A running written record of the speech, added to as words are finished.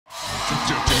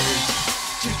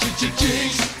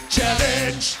Jinx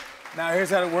challenge. Now here's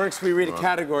how it works. We read a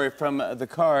category from the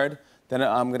card. Then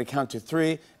I'm going to count to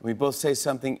 3, and we both say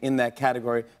something in that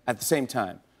category at the same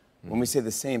time. When we say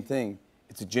the same thing,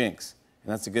 it's a jinx,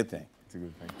 and that's a good thing. It's a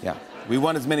good thing. Yeah. We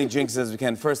want as many jinxes as we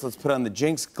can. First, let's put on the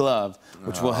Jinx glove,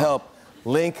 which will help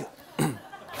link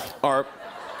our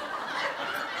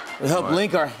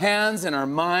hands and our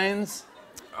minds.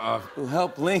 Will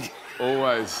help link.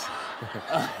 Always.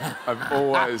 I've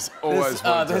always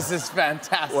wanted this is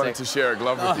fantastic. wanted to share a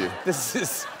glove with you. This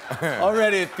is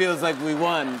already. It feels like we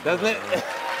won, doesn't it?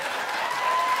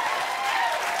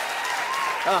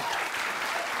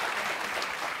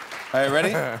 All right,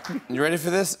 ready? You ready for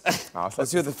this?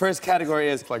 Let's see what the first category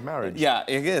is. It's like marriage. Yeah,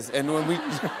 it is. And when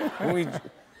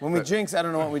we jinx, I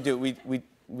don't know what we do. We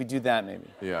do that maybe.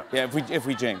 Yeah. Yeah. If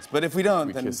we jinx, but if we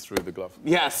don't, then kiss through the glove.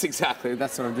 Yes, exactly.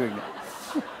 That's what I'm doing now.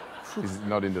 He's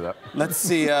not into that. Let's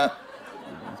see.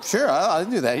 Sure, I'll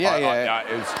do that. Yeah.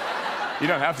 You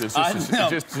don't have to. It's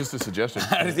just a suggestion.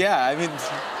 Yeah, I mean,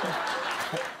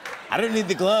 I don't need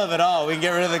the glove at all. We can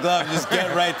get rid of the glove and just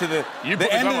get right to the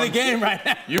end of the game right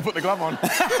now. You put the glove on.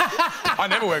 I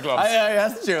never wear gloves.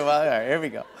 That's true. Well, all right, here we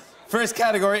go. First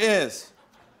category is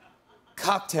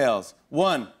cocktails.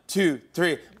 1, 2,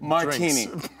 3. Martini.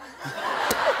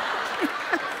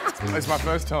 It's my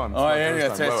first time. All right, here we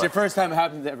go. So it's your first time. It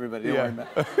happens to everybody. Don't worry about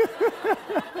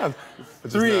it.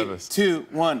 3, 2,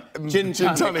 1. Gin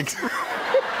tonic.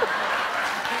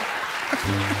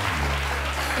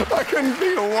 I couldn't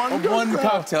think of one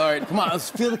cocktail. All right, come on. Let's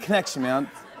feel the connection, man.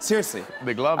 Seriously.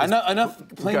 The glove. Enough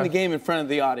playing the game in front of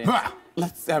the audience.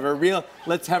 Let's have our real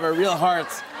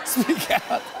hearts speak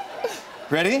out.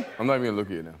 Ready? I'm not even gonna look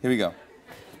at you now. Here we go.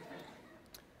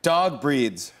 Dog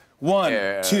breeds.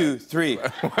 1, 2, 3.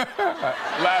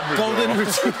 Labrador. Golden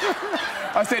retriever.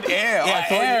 I said air.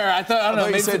 Yeah, I don't know.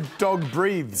 Maybe you said dog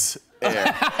breathes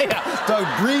air. Yeah, dog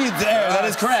breathes air. That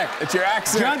is correct. It's your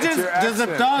accent. Judges, does a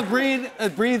dog breathe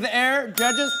air?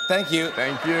 Judges? Thank you.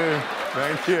 Thank you.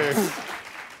 Thank you.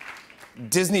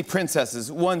 Disney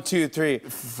princesses. 1, 2, 3.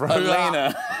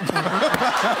 Elena.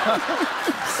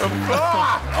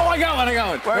 Oh, I got one.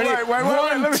 Wait.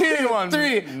 1, 2,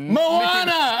 3.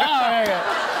 Moana.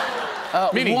 Oh,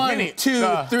 Minnie. 1,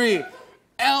 2, 3.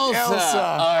 Elsa.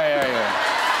 All right. I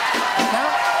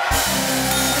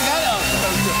got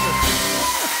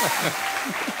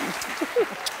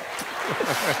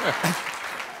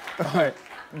Elsa. All right.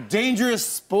 Dangerous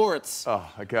sports. Oh,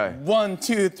 okay. 1,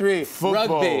 2, 3.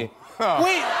 Football. Rugby. Oh.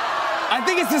 Wait, I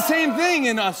think it's the same thing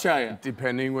in Australia.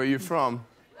 Depending where you're from.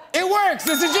 It works.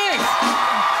 It's a jinx.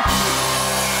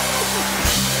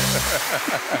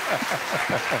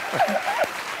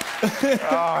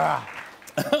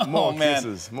 More man.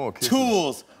 kisses. More kisses.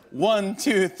 Tools. 1,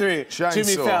 2, 3. Chainsaw.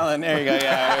 Jimmy Fallon. There you go.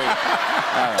 Yeah. There you go.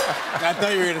 All right. I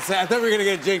thought we were gonna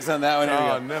get jinx on that one. Here we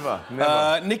go.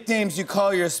 Never. Nicknames you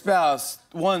call your spouse.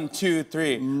 1, 2,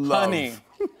 3. Love. Honey.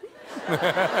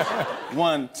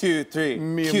 1, 2, 3.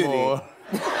 Mi Cutie. amor.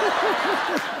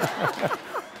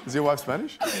 Is your wife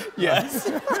Spanish? Yes.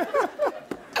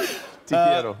 Te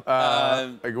quiero.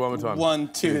 One more time. 1,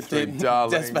 2, 3.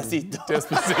 Darling. Despacito.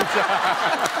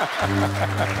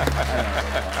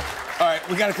 All right,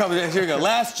 we got a couple. Here we go.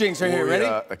 Last jinx right here. Ready?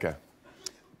 Okay.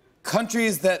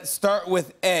 Countries that start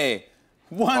with A.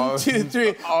 1, 2,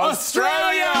 3.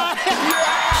 Australia!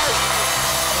 Yes!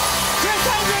 Just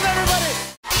how good, everybody!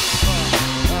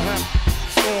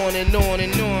 On and on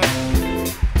and on.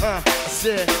 I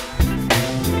said,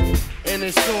 and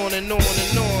it's on and on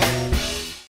and on.